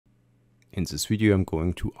In this video I'm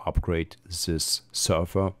going to upgrade this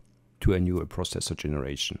server to a newer processor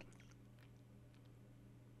generation.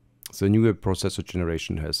 The newer processor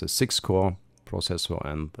generation has a 6-core processor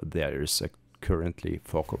and there is a currently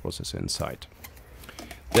 4-core processor inside.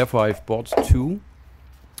 Therefore I've bought two.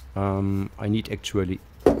 I need actually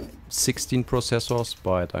 16 processors,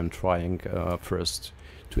 but I'm trying first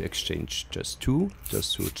to exchange just two,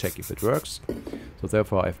 just to check if it works. So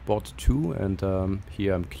therefore I've bought two, and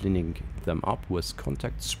here I'm cleaning them up with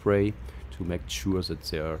contact spray to make sure that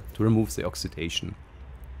to remove the oxidation,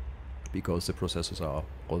 because the processors are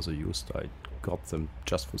also used. I got them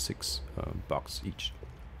just for $6 each.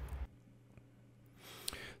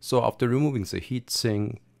 So after removing the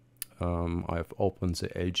heatsink, I've opened the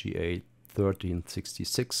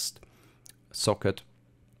LGA1366 socket,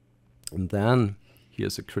 and then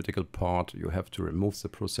here's a critical part. You have to remove the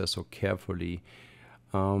processor carefully.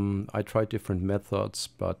 I tried different methods,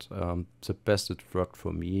 but the best it worked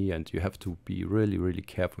for me, and you have to be really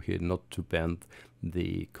careful here not to bend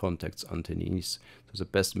the contacts underneath. So the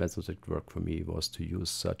best method that worked for me was to use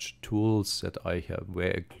such tools that were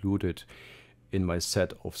included in my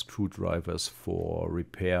set of screwdrivers for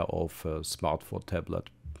repair of smartphone tablet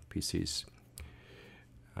PCs.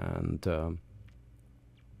 And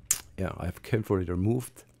yeah, I've carefully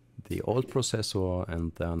removed the old processor,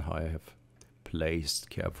 and then I have placed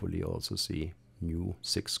carefully also the new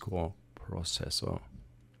 6-core processor.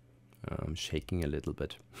 I'm shaking a little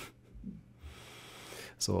bit.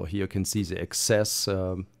 So here you can see the access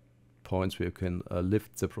points where you can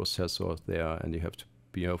lift the processor there, and you have to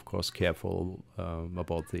be of course careful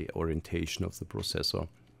about the orientation of the processor.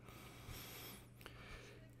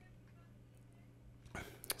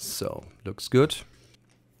 So looks good.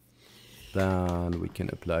 Then we can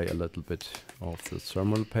apply a little bit of the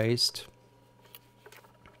thermal paste.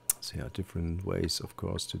 So there are different ways of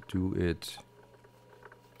course to do it.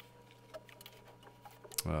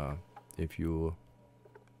 If you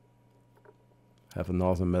have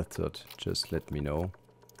another method, just let me know.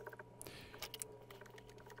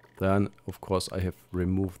 Then of course I have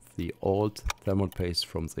removed the old thermal paste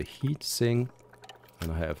from the heatsink,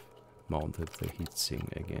 and I have mounted the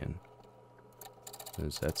heatsink again.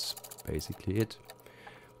 And that's basically it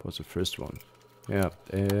for the first one. Yeah,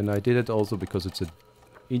 and I did it also because it's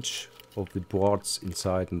each of the boards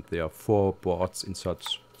inside, and there are 4 boards in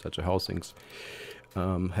such a housings,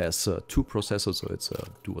 has 2 processors, so it's a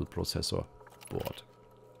dual processor board.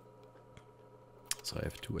 So I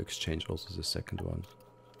have to exchange also the second one.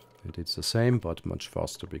 And it's the same, but much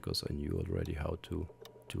faster, because I knew already how to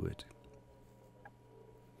do it.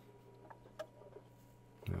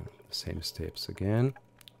 Now, the same steps again.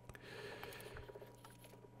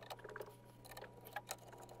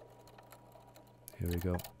 Here we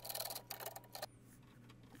go.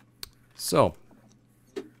 So,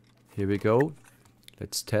 here we go.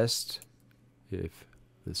 Let's test if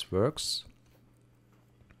this works.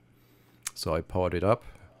 So I powered it up,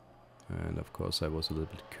 and of course I was a little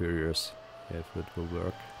bit curious if it will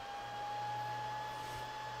work.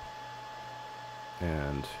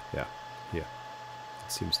 And yeah, here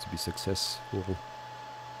it seems to be successful.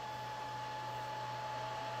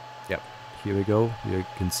 Yeah, here we go. Here you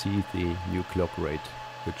can see the new clock rate,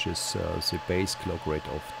 which is the base clock rate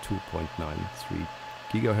of 2.93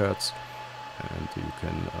 gigahertz, and you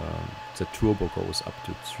can the turbo goes up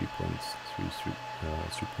to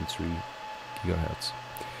 3.3 gigahertz.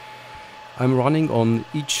 I'm running on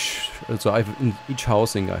each, so in each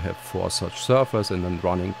housing I have 4 such servers, and I'm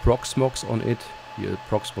running Proxmox on it. Here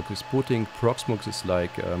Proxmox is booting. Proxmox is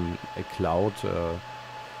like a cloud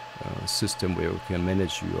system where you can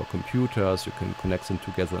manage your computers, you can connect them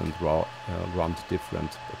together and run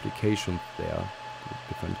different applications there,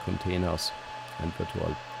 different containers and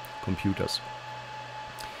virtual computers.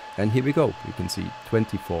 And here we go. You can see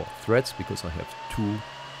 24 threads, because I have 2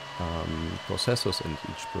 processors, and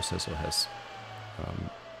each processor has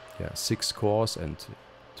 6 cores and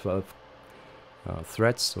 12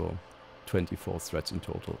 threads, so 24 threads in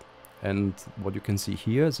total. And what you can see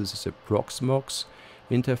here, this is a Proxmox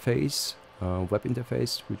interface, web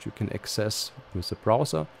interface, which you can access with the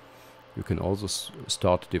browser. You can also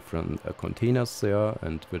start different containers there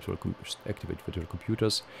and activate virtual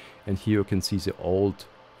computers. And here you can see the old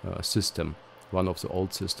system, one of the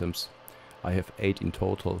old systems. I have 8 in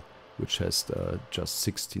total, which has just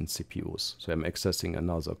 16 CPUs. So I'm accessing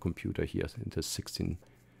another computer here into 16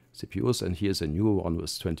 CPUs, and here's a new one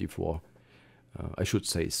with 24, I should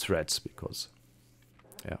say threads, because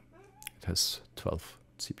yeah, it has 12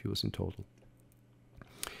 CPUs in total.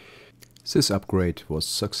 This upgrade was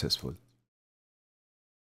successful.